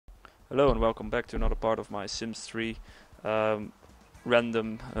Hello and welcome back to another part of my Sims 3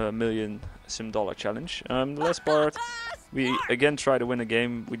 random million sim dollar challenge. The last part we again try to win a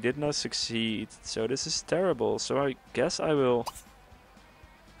game, we did not succeed, so this is terrible. So I guess I will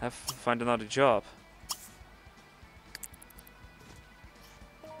have to find another job.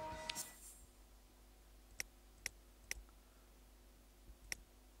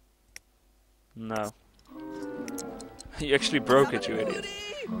 No. You actually broke it, you idiot.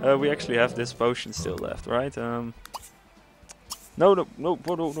 We actually have this potion still left, right? No, no, no, no,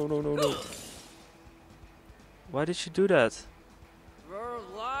 no, no, no, no. Why did you do that?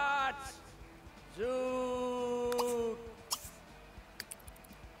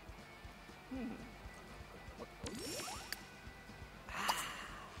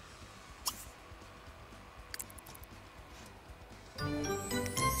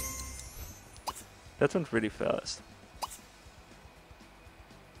 That went really fast.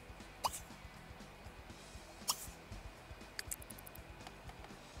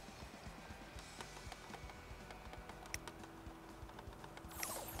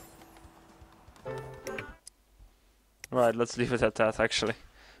 Right, let's leave it at that actually.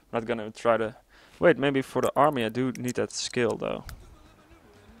 I'm not gonna try to... Wait, maybe for the army I do need that skill though.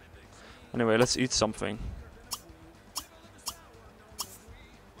 Anyway, let's eat something.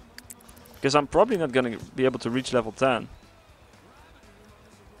 Because I'm probably not gonna be able to reach level 10.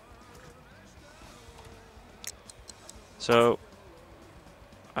 So...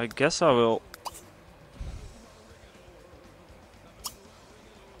 I guess I will...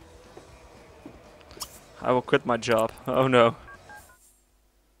 I will quit my job. Oh no.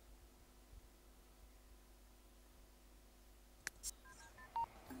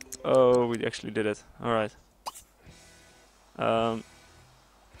 Oh, we actually did it. Alright.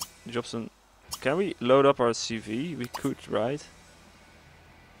 Jobson, can we load up our CV? We could, right?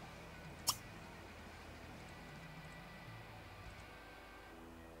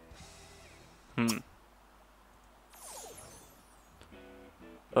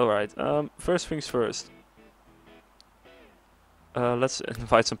 Alright, first things first. Let's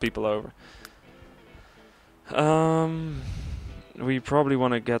invite some people over. We probably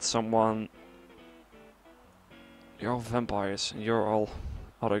want to get someone... You're all vampires, and you're all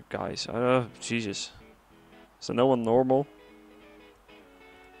other guys. Jesus. Is there no one normal?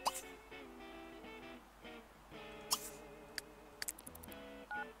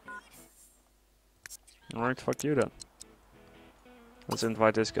 Alright, fuck you then. Let's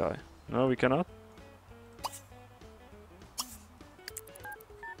invite this guy. No, we cannot?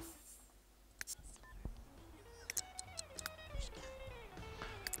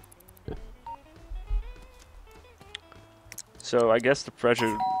 So I guess the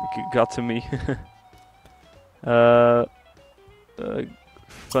pressure got to me.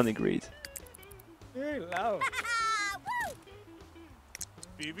 Funny greed. Hello.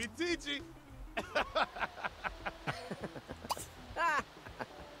 BBTG.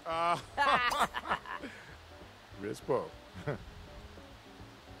 Rispo.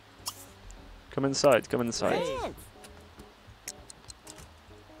 Come inside, come inside.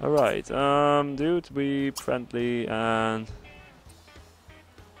 Alright, dude, be friendly and...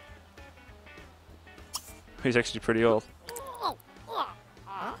 He's actually pretty old.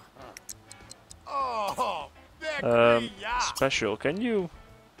 Special, can you...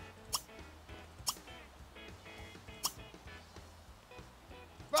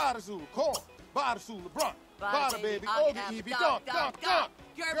 Baby,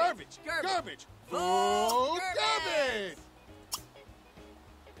 garbage, garbage, oh, garbage.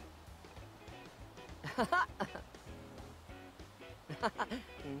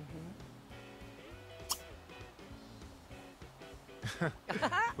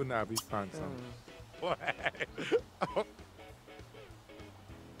 Would not be fun, son. What?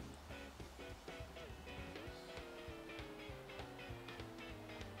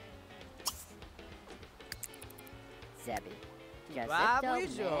 Sebi. Babu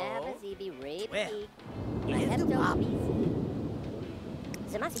Jacinto, Zibi, Rape,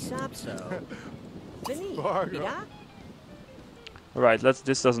 Alright,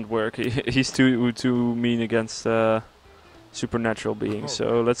 this doesn't work. He's too mean against supernatural beings,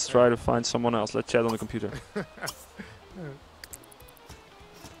 so let's try to find someone else. Let's chat on the computer.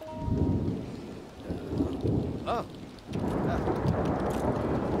 Oh.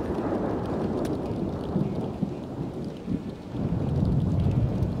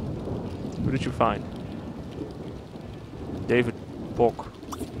 Who did you find? David Bok.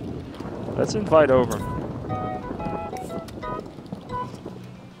 Let's invite over.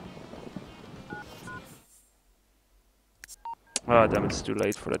 Ah, damn, it's too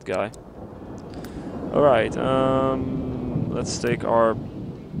late for that guy. Alright, let's take our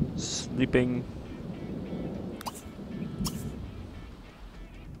sleeping.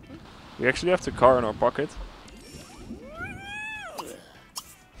 We actually have the car in our pocket.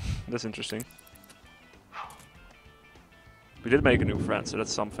 That's interesting. We did make a new friend, so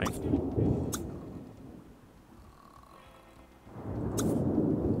that's something.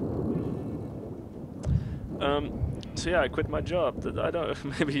 So yeah, I quit my job. I don't.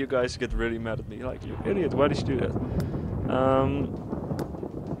 Maybe you guys get really mad at me, like, you idiot. Why did you do that?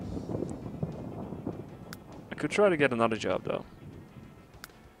 I could try to get another job though.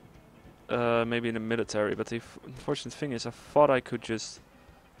 Maybe in the military. But the unfortunate thing is, I thought I could just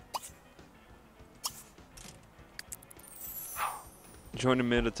join the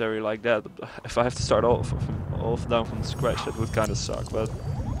military like that. But if I have to start off down from scratch, that would kind of suck. But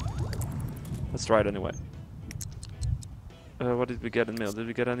let's try it anyway. What did we get in mail? Did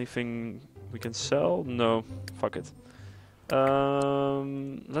we get anything we can sell? No. Fuck it.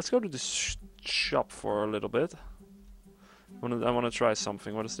 Let's go to the shop for a little bit. I wanna try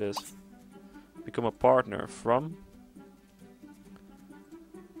something. What is this? Become a partner from?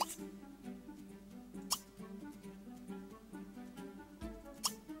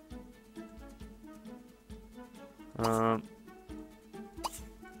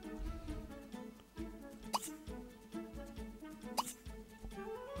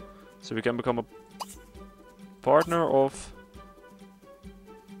 So we can become a partner of...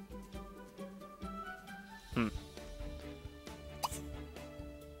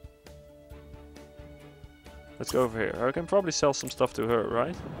 Let's go over here. I can probably sell some stuff to her,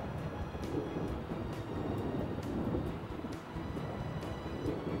 right?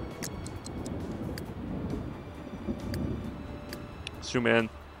 Zoom in.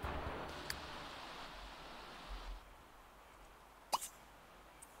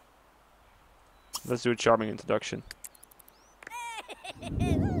 Let's do a charming introduction.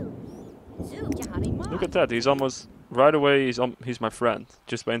 Look at that, he's almost... Right away, he's my friend,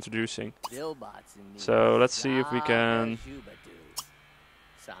 just by introducing. So, let's see if we can...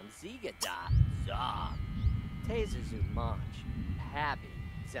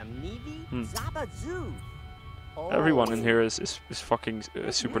 Everyone in here is fucking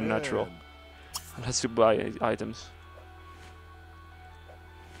supernatural. Let's buy items.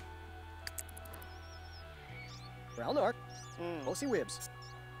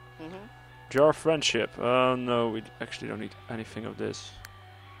 Jar of friendship. No, we actually don't need anything of this.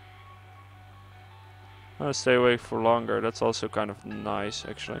 Stay away for longer. That's also kind of nice,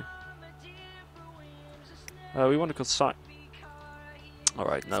 actually. We want to consign.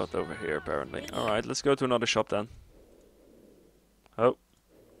 Alright, now it's over here, apparently. Alright, let's go to another shop then. Oh.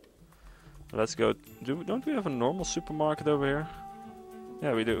 Let's go. Don't we have a normal supermarket over here?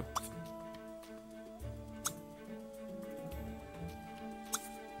 Yeah, we do.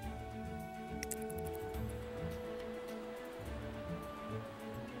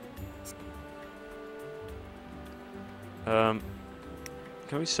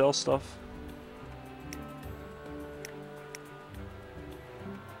 Can we sell stuff?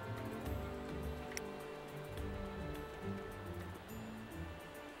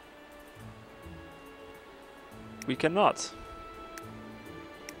 We cannot.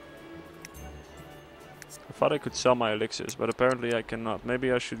 I thought I could sell my elixirs, but apparently I cannot.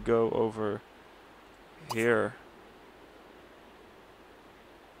 Maybe I should go over here.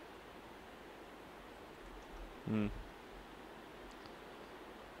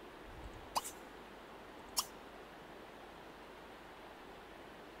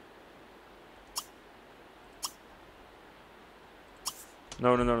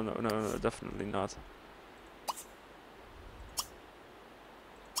 No, definitely not.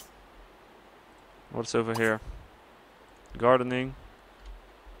 What's over here? Gardening.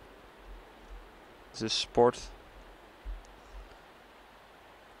 Is this sport?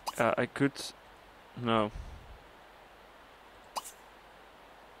 I could... No.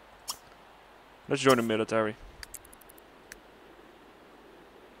 Let's join the military.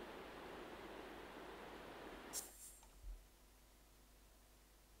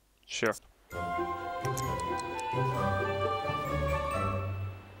 Sure.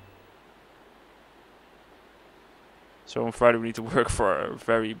 So on Friday we need to work for a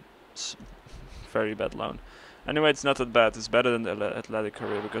very bad loan. Anyway, it's not that bad. It's better than the athletic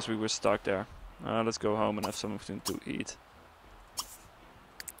career because we were stuck there. Let's go home and have something to eat.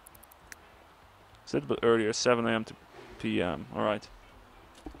 It's a little bit earlier, 7 AM to PM. Alright.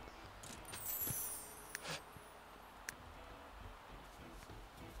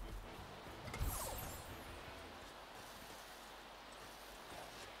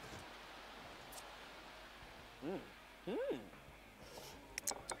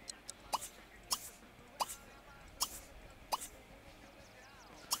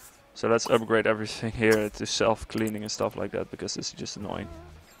 So let's upgrade everything here to self-cleaning and stuff like that, because this is just annoying.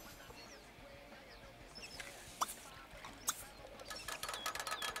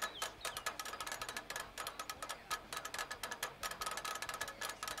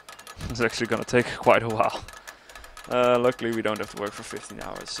 It's actually gonna take quite a while. Luckily we don't have to work for 15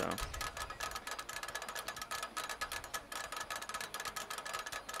 hours, so...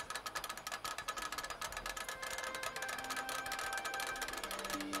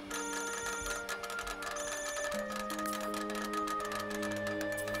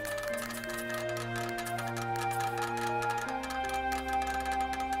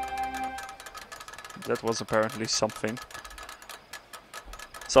 That was apparently something.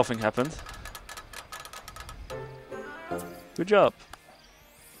 Something happened. Good job.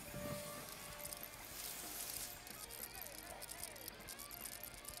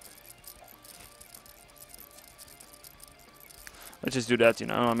 Let's just do that, you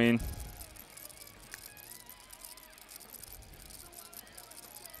know, I mean...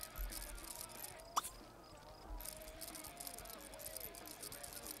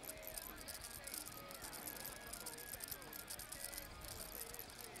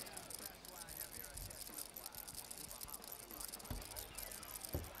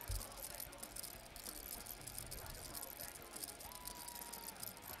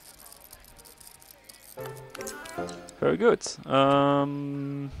 Very good.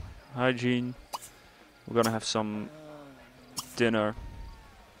 Hygiene. We're gonna have some dinner.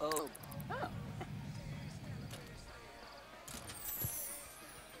 Oh.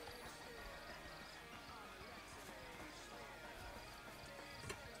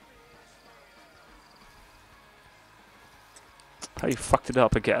 How you fucked it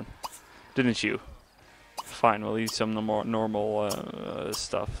up again, didn't you? Fine, we'll eat some more normal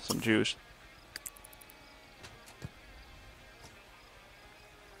stuff, some juice.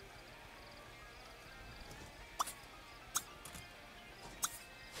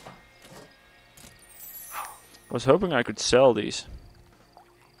 I was hoping I could sell these.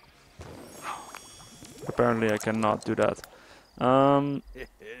 Apparently I cannot do that.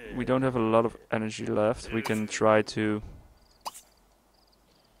 We don't have a lot of energy left. We can try to...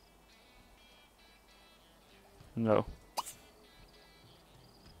 No.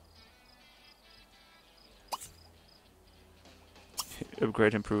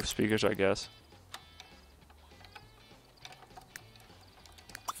 Upgrade improved speakers, I guess.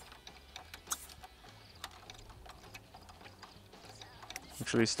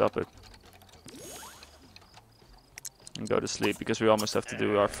 Actually, stop it. And go to sleep, because we almost have to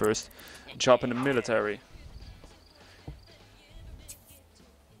do our first job in the military.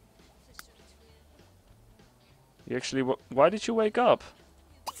 You actually... Why did you wake up?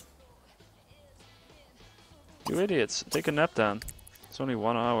 You idiots. Take a nap then. It's only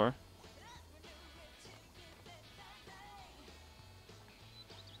 1 hour.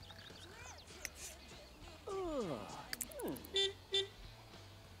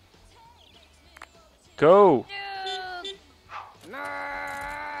 Go!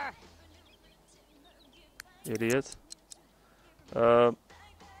 Idiot.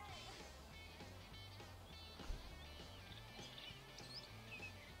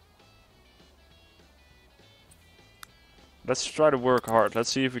 Let's try to work hard. Let's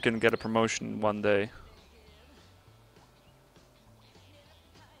see if we can get a promotion one day.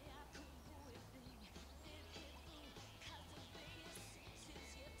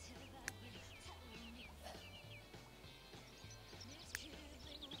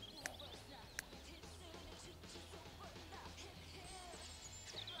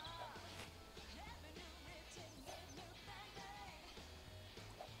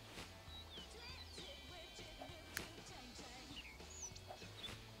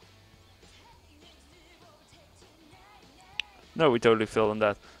 No, we totally failed on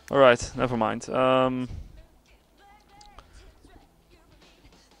that. Alright, never mind. So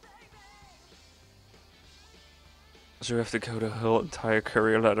you have to go the whole entire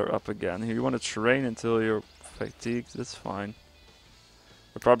career ladder up again. You want to train until you're fatigued, that's fine.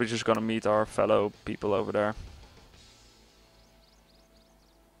 We're probably just gonna meet our fellow people over there.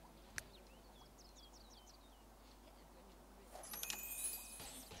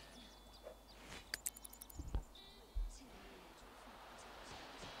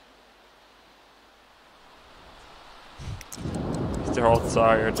 They're all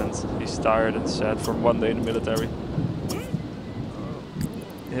tired, and he's tired and sad from one day in the military.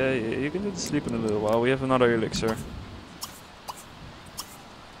 Yeah, you can do the sleep in a little while. We have another elixir.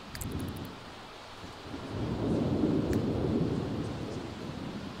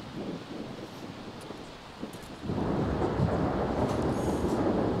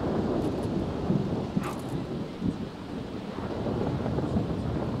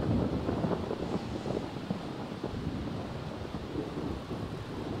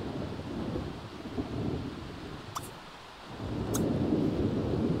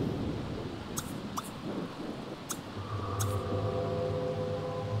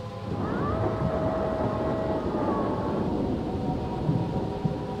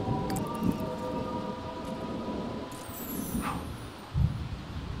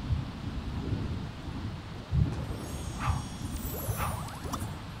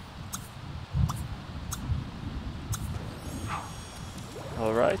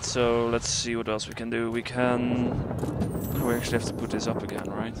 Alright, so let's see what else we can do. We can... We actually have to put this up again,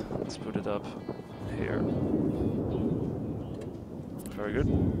 right? Let's put it up here. Very good.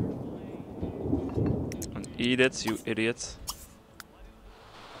 And eat it, you idiot.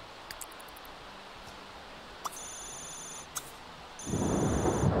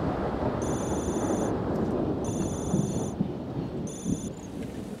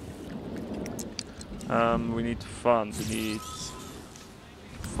 We need fun. We need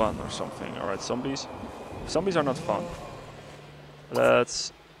fun or something. Alright, zombies. Zombies are not fun.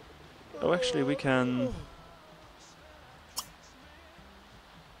 Let's... Oh, actually we can...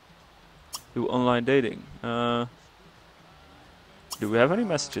 do online dating. Do we have any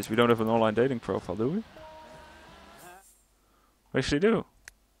messages? We don't have an online dating profile, do we? We actually do.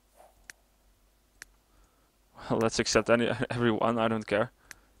 Well, let's accept everyone, I don't care.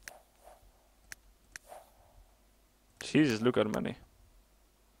 Jesus, look at many.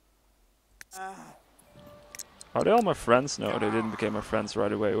 Are they all my friends? No, they didn't become my friends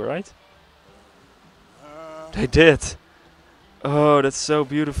right away, right? They did! Oh, that's so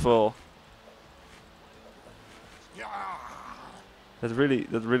beautiful. That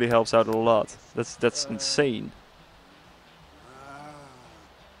really helps out a lot. That's insane.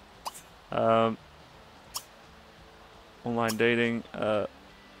 Online dating,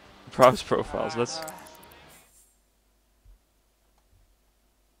 browse profiles. Let's...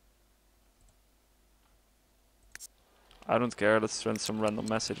 I don't care, let's send some random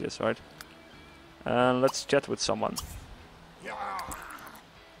messages, right? And let's chat with someone.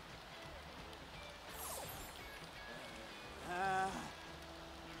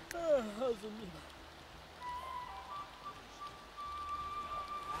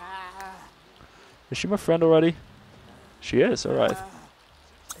 Is she my friend already? She is, alright.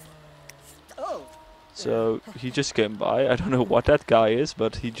 So, he just came by. I don't know what that guy is,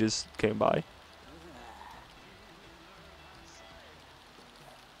 but he just came by.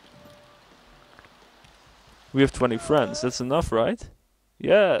 We have 20 friends. That's enough, right?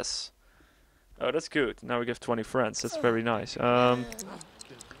 Yes. Oh, that's good. Now we have 20 friends. That's very nice. Join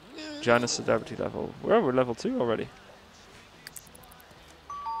a celebrity level. We're level 2 already.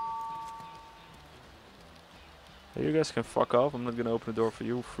 Hey, you guys can fuck off. I'm not gonna open the door for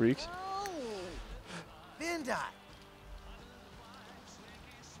you, freaks.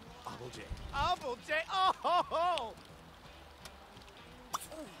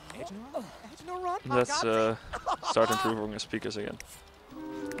 Let's start improving the speakers again.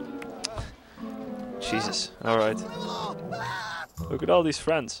 Jesus. Alright. Look at all these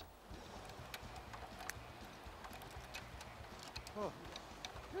friends.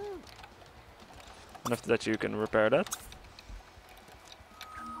 And after that you can repair that.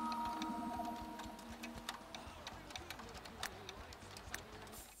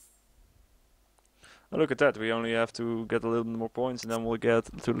 Oh, look at that, we only have to get a little bit more points and then we'll get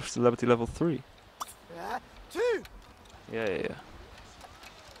to celebrity level 3. 2. Yeah.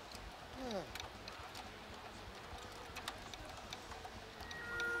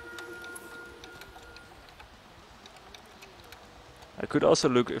 I could also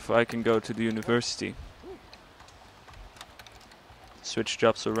look if I can go to the university. Switch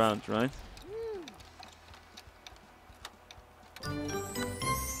jobs around, right?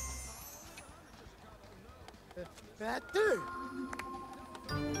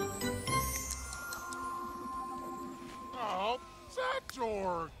 Oh,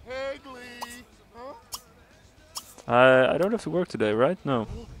 George Hagley. Huh? I don't have to work today, right? No.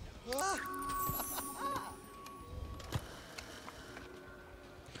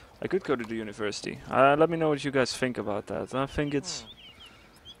 I could go to the university. Let me know what you guys think about that. I think it's...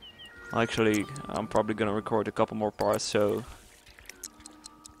 Actually, I'm probably gonna record a couple more parts, so...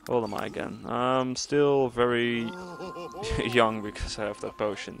 How old am I again? I'm still very young because I have that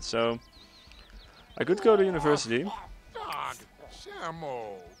potion, so... I could go to university. Dog,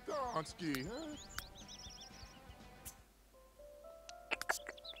 Shamo, Donsky,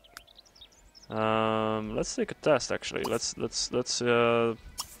 huh? Let's take a test actually. Let's if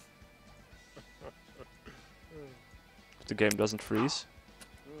the game doesn't freeze.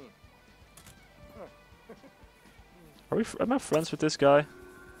 Am I friends with this guy?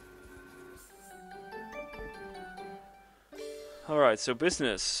 Alright, so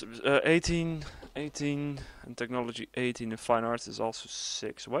business 18, and technology 18, and fine arts is also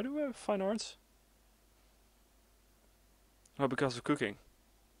 6. Why do we have fine arts? Oh, because of cooking.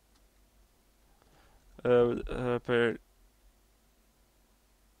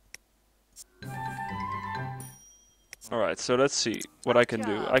 Alright, so let's see what I can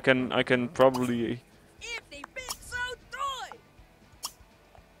do. I can probably...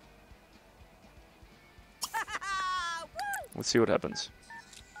 Let's see what happens.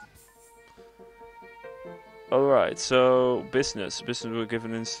 Alright, so business. Business will give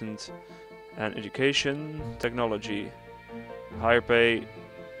an instant and education, technology, higher pay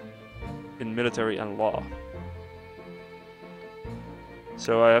in military and law.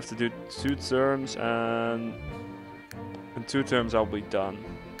 So I have to do 2 terms, and in 2 terms I'll be done.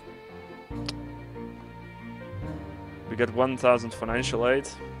 We get 1,000 financial aid.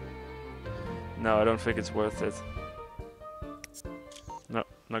 No, I don't think it's worth it. No,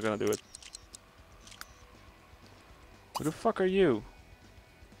 not gonna do it. Who the fuck are you?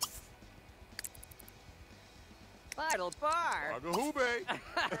 Vital bar. Agahube.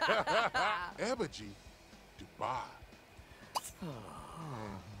 Ebaji. Dubai.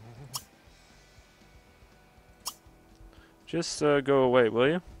 Just go away, will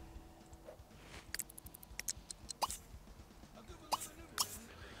you?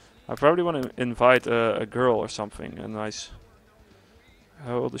 I probably want to invite a girl or something. A nice.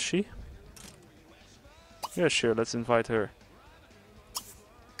 How old is she? Yeah, sure. Let's invite her.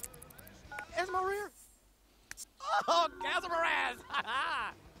 Esmarir. Oh, Gazameraz.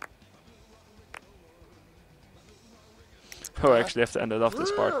 Oh, I actually have to end it off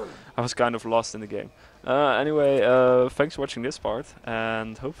this part. I was kind of lost in the game. Anyway, thanks for watching this part,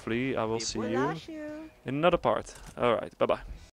 and hopefully I will see you in another part. Alright, bye bye.